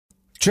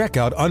Check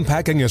out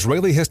Unpacking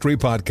Israeli History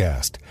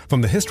podcast.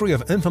 From the history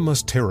of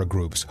infamous terror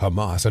groups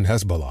Hamas and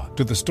Hezbollah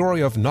to the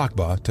story of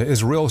Nakba to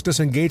Israel's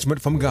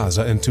disengagement from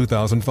Gaza in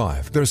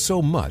 2005, there's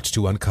so much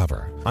to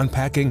uncover.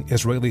 Unpacking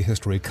Israeli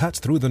History cuts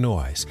through the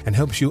noise and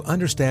helps you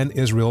understand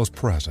Israel's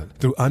present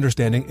through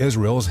understanding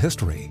Israel's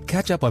history.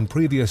 Catch up on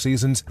previous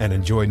seasons and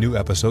enjoy new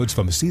episodes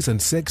from Season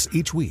 6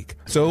 each week.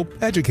 So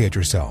educate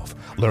yourself.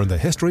 Learn the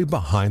history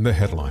behind the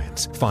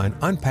headlines. Find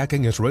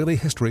Unpacking Israeli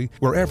History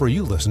wherever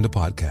you listen to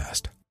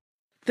podcasts.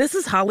 This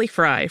is Holly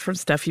Fry from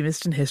Stuff You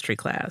Missed in History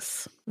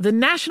Class. The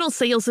national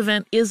sales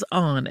event is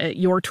on at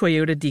your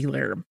Toyota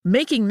dealer,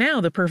 making now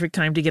the perfect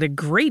time to get a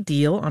great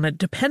deal on a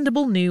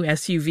dependable new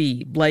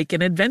SUV, like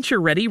an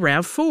adventure-ready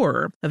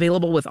RAV4.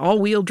 Available with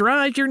all-wheel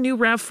drive, your new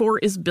RAV4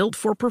 is built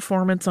for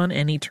performance on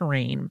any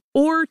terrain.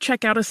 Or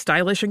check out a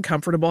stylish and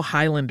comfortable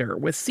Highlander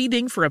with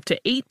seating for up to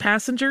 8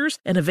 passengers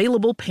and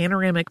available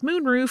panoramic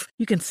moonroof.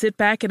 You can sit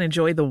back and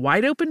enjoy the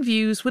wide-open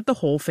views with the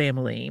whole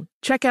family.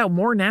 Check out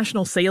more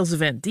national sales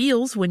event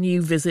deals when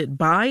you visit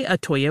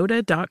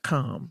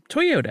buyatoyota.com.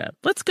 Toyota,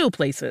 let's go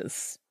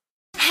places.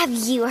 Have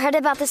you heard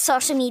about the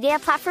social media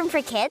platform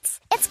for kids?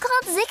 It's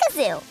called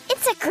Zigazoo.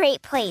 It's a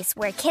great place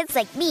where kids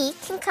like me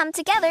can come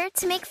together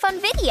to make fun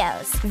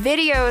videos.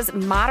 Videos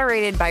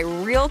moderated by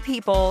real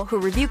people who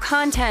review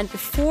content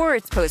before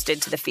it's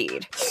posted to the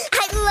feed.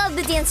 I love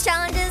the dance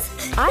challenges.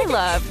 I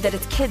love that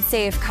it's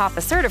kid-safe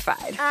COPPA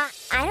certified.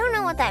 I don't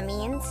know what that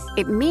means.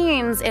 It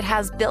means it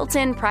has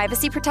built-in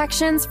privacy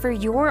protections for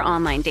your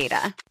online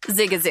data.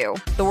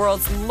 Zigazoo, the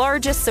world's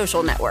largest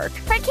social network.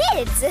 For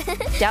kids.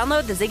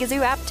 Download the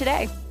Zigazoo app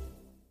today.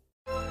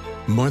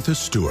 Martha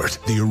Stewart,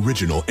 the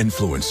original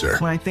influencer.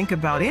 When I think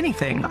about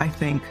anything, I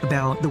think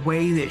about the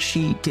way that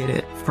she did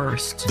it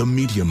first. The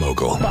media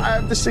mogul.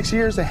 5 to 6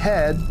 years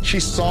ahead,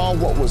 she saw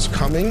what was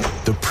coming.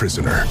 The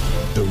prisoner.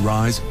 The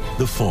rise,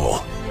 the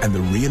fall, and the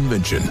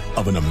reinvention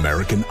of an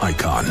American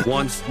icon.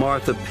 Once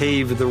Martha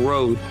paved the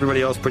road,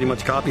 everybody else pretty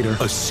much copied her.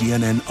 A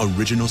CNN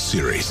original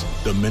series,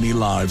 The Many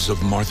Lives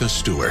of Martha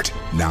Stewart,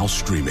 now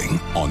streaming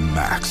on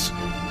Max.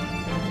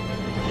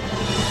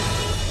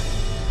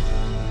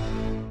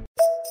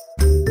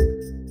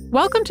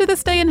 Welcome to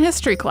This Day in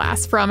History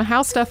Class from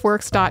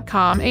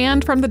HowStuffWorks.com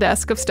and from the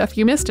desk of Stuff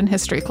You Missed in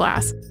History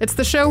Class. It's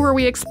the show where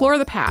we explore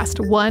the past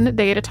one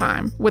day at a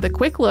time with a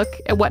quick look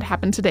at what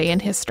happened today in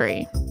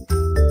history.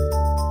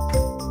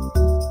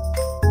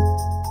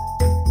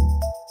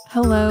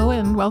 Hello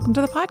and welcome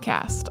to the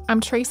podcast.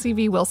 I'm Tracy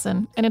V.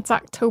 Wilson, and it's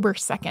October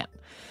 2nd.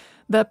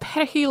 The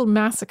Perhil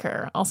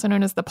Massacre, also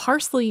known as the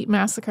Parsley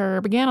Massacre,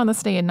 began on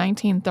this day in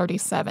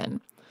 1937.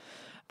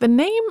 The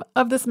name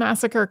of this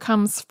massacre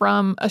comes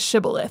from a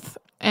shibboleth,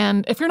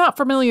 and if you're not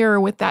familiar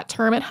with that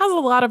term, it has a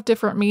lot of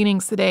different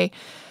meanings today,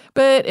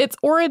 but its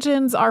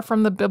origins are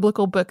from the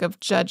biblical book of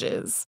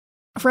Judges.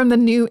 From the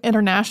New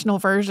International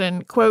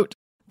Version, quote,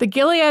 "The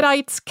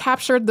Gileadites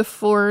captured the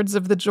fords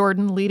of the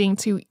Jordan leading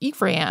to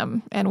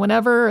Ephraim, and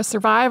whenever a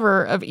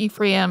survivor of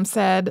Ephraim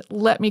said,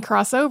 'Let me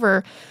cross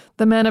over,'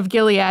 the men of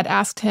Gilead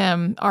asked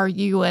him, 'Are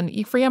you an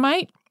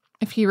Ephraimite?'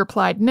 If he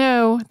replied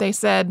no, they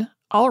said,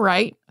 'All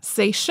right,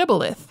 say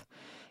shibboleth.'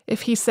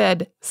 If he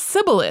said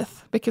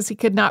sibboleth, because he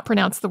could not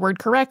pronounce the word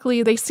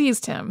correctly, they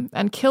seized him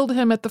and killed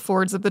him at the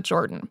fords of the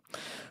Jordan.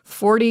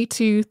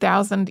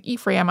 42,000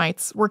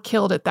 Ephraimites were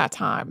killed at that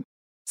time."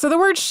 So the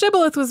word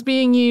shibboleth was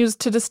being used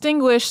to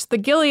distinguish the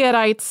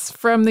Gileadites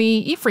from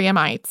the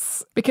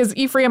Ephraimites, because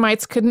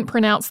Ephraimites couldn't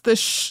pronounce the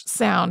sh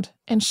sound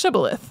in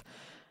shibboleth.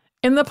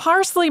 In the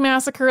Parsley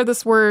Massacre,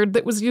 this word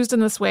that was used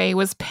in this way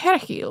was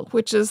perejil,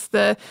 which is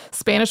the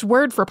Spanish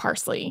word for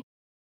parsley.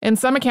 In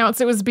some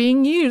accounts, it was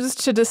being used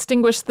to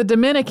distinguish the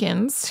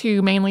Dominicans,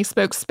 who mainly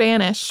spoke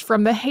Spanish,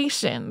 from the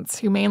Haitians,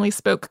 who mainly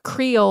spoke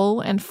Creole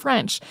and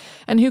French,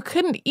 and who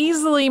couldn't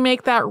easily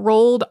make that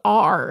rolled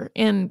R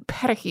in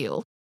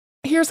perejil.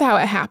 Here's how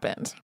it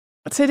happened.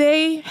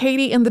 Today,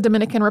 Haiti and the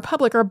Dominican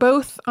Republic are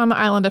both on the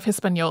island of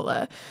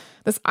Hispaniola.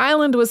 This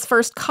island was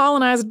first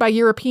colonized by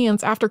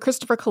Europeans after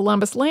Christopher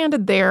Columbus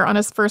landed there on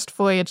his first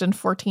voyage in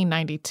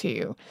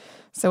 1492.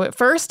 So at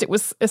first, it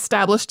was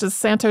established as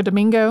Santo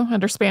Domingo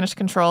under Spanish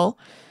control.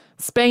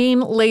 Spain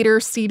later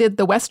ceded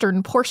the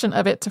western portion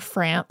of it to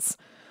France.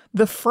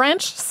 The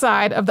French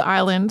side of the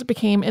island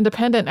became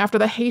independent after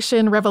the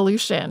Haitian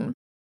Revolution.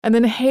 And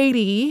then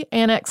Haiti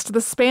annexed the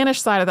Spanish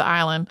side of the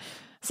island.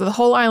 So the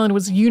whole island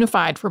was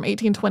unified from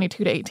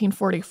 1822 to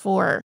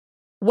 1844.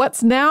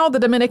 What's now the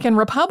Dominican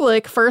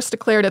Republic first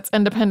declared its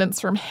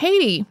independence from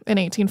Haiti in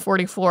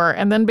 1844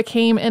 and then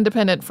became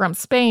independent from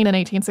Spain in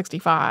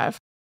 1865.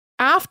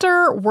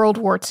 After World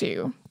War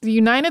II, the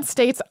United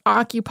States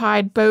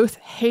occupied both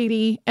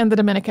Haiti and the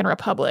Dominican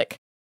Republic.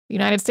 The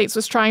United States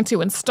was trying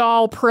to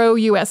install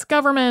pro-U.S.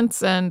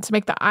 governments and to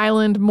make the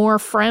island more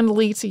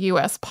friendly to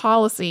U.S.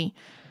 policy.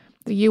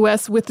 The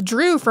U.S.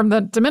 withdrew from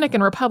the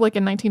Dominican Republic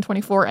in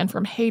 1924 and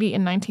from Haiti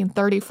in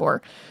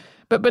 1934.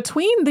 But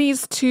between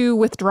these two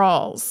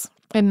withdrawals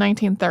in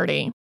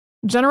 1930,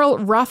 General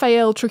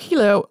Rafael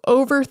Trujillo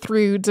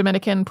overthrew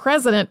Dominican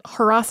President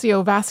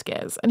Horacio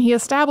Vasquez, and he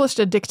established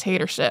a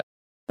dictatorship.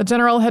 The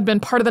general had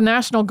been part of the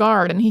National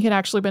Guard, and he had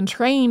actually been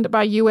trained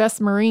by U.S.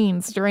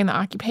 Marines during the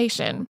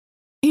occupation.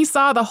 He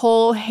saw the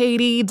whole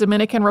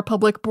Haiti-Dominican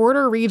Republic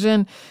border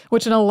region,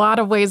 which in a lot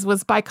of ways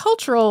was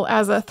bicultural,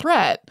 as a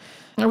threat.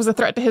 It was a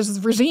threat to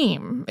his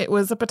regime. It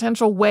was a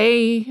potential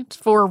way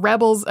for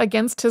rebels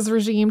against his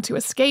regime to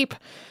escape.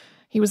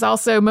 He was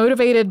also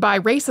motivated by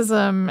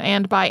racism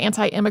and by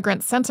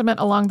anti-immigrant sentiment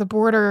along the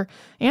border,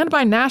 and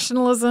by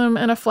nationalism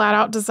and a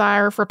flat-out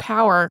desire for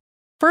power.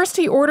 First,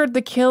 he ordered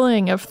the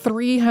killing of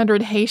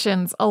 300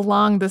 Haitians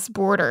along this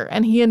border,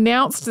 and he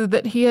announced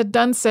that he had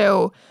done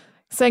so,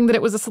 saying that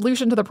it was a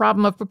solution to the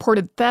problem of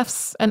purported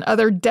thefts and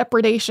other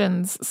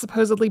depredations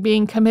supposedly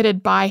being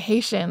committed by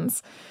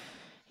Haitians.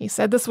 He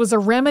said this was a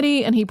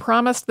remedy, and he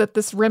promised that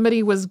this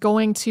remedy was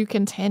going to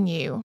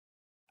continue.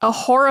 A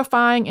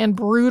horrifying and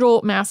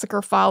brutal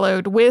massacre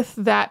followed, with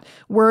that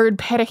word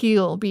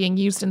perejil being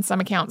used in some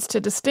accounts to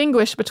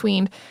distinguish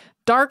between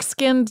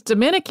dark-skinned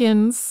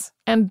Dominicans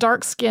and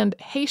dark-skinned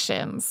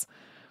Haitians.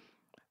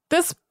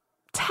 This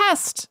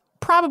test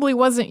probably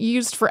wasn't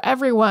used for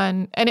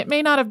everyone, and it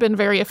may not have been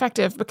very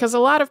effective because a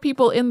lot of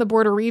people in the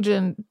border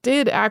region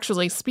did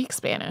actually speak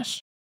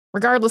Spanish.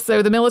 Regardless,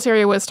 though, the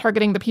military was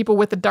targeting the people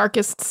with the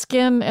darkest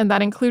skin, and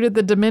that included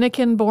the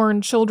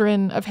Dominican-born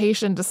children of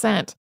Haitian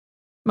descent.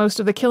 Most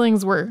of the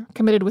killings were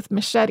committed with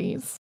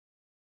machetes.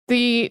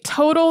 The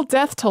total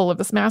death toll of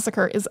this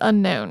massacre is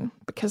unknown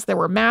because there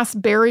were mass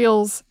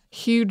burials,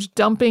 huge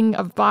dumping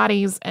of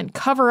bodies, and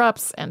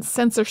cover-ups and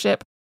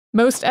censorship.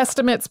 Most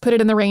estimates put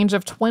it in the range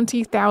of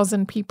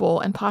 20,000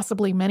 people and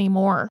possibly many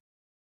more.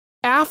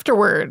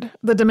 Afterward,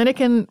 the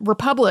Dominican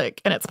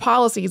Republic and its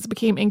policies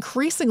became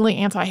increasingly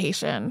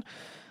anti-Haitian.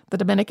 The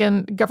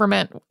Dominican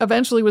government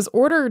eventually was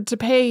ordered to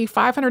pay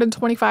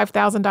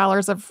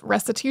 $525,000 of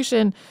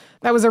restitution.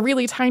 That was a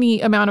really tiny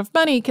amount of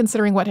money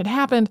considering what had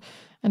happened,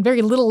 and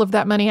very little of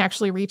that money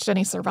actually reached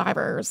any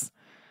survivors.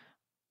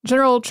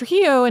 General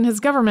Trujillo and his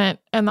government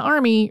and the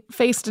army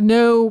faced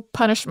no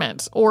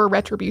punishment or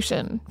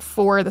retribution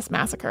for this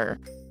massacre.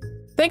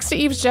 Thanks to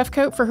Eves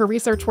Jeffcoat for her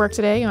research work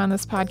today on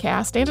this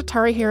podcast, and to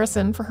Tari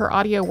Harrison for her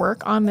audio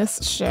work on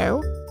this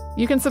show.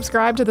 You can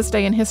subscribe to This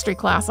Day in History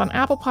class on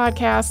Apple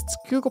Podcasts,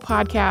 Google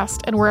Podcasts,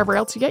 and wherever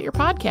else you get your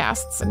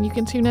podcasts. And you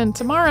can tune in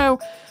tomorrow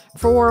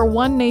for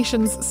one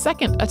nation's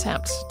second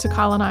attempt to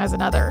colonize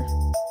another.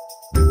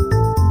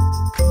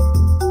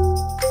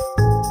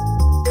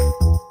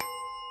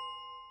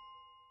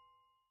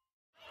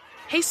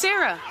 Hey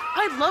Sarah,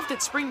 I love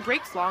that spring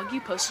break vlog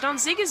you posted on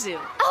Zigazoo.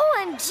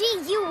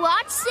 OMG, you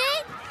watched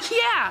it?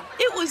 Yeah,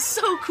 it was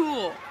so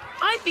cool.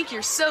 I think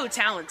you're so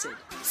talented.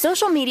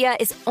 Social media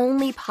is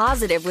only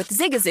positive with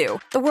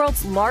Zigazoo, the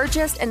world's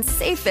largest and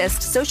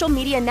safest social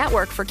media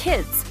network for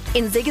kids.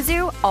 In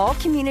Zigazoo, all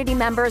community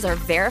members are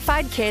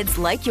verified kids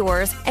like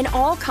yours, and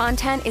all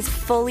content is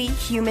fully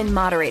human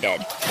moderated.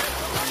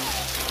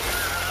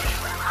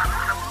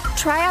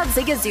 Try out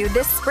Zigazoo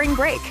this spring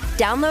break.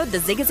 Download the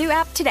Zigazoo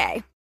app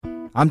today.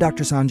 I'm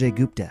Dr. Sanjay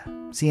Gupta,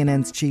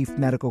 CNN's chief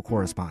medical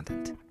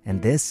correspondent,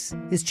 and this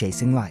is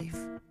Chasing Life.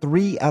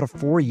 3 out of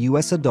 4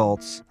 U.S.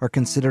 adults are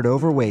considered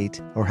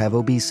overweight or have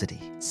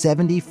obesity.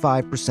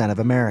 75% of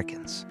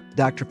Americans.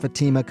 Dr.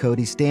 Fatima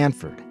Cody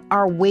Stanford.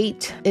 Our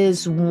weight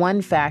is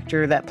one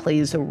factor that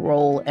plays a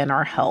role in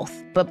our health,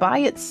 but by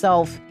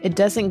itself, it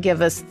doesn't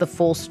give us the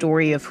full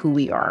story of who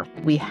we are.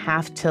 We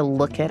have to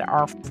look at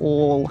our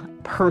full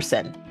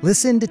person.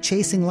 Listen to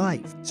Chasing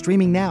Life,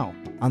 streaming now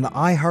on the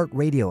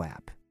iHeartRadio app.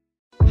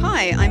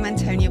 Hi, I'm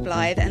Antonia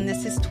Blythe, and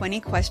this is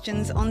 20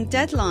 Questions on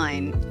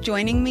Deadline.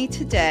 Joining me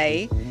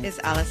today is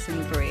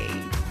Alison Brie.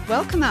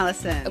 Welcome,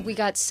 Alison. We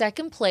got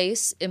second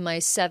place in my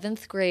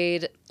 7th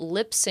grade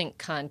lip sync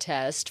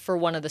contest for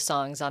one of the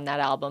songs on that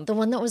album. The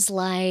one that was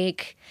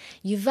like,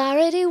 "You've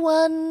already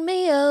won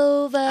me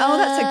over." Oh,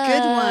 that's a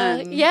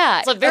good one.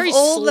 Yeah. It's very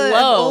slow. Of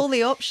all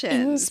the options.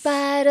 In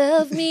spite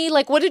of me.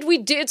 Like, what did we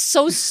do? It's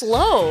so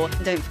slow.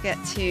 Don't forget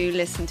to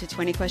listen to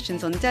 20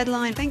 Questions on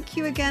Deadline. Thank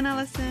you again,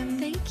 Alison.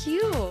 Thank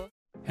you.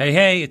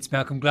 Hey, it's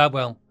Malcolm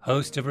Gladwell,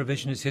 host of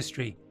Revisionist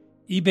History.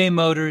 eBay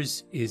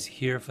Motors is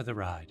here for the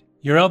ride.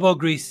 Your elbow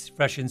grease,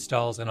 fresh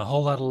installs, and a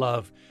whole lot of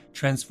love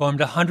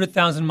transformed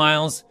 100,000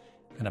 miles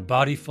and a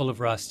body full of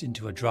rust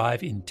into a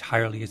drive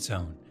entirely its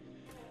own.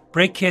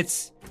 Brake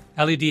kits,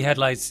 LED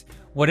headlights,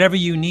 whatever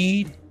you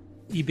need,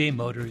 eBay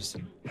Motors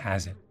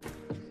has it.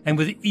 And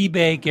with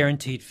eBay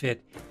Guaranteed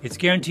Fit, it's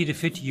guaranteed to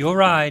fit your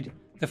ride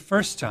the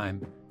first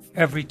time,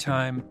 every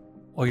time,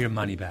 or your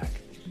money back.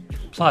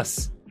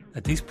 Plus,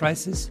 at these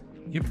prices,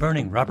 you're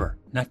burning rubber,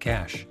 not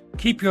cash.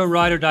 Keep your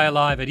ride or die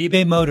alive at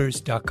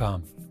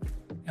ebaymotors.com.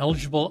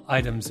 Eligible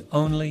items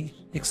only.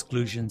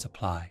 Exclusions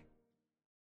apply.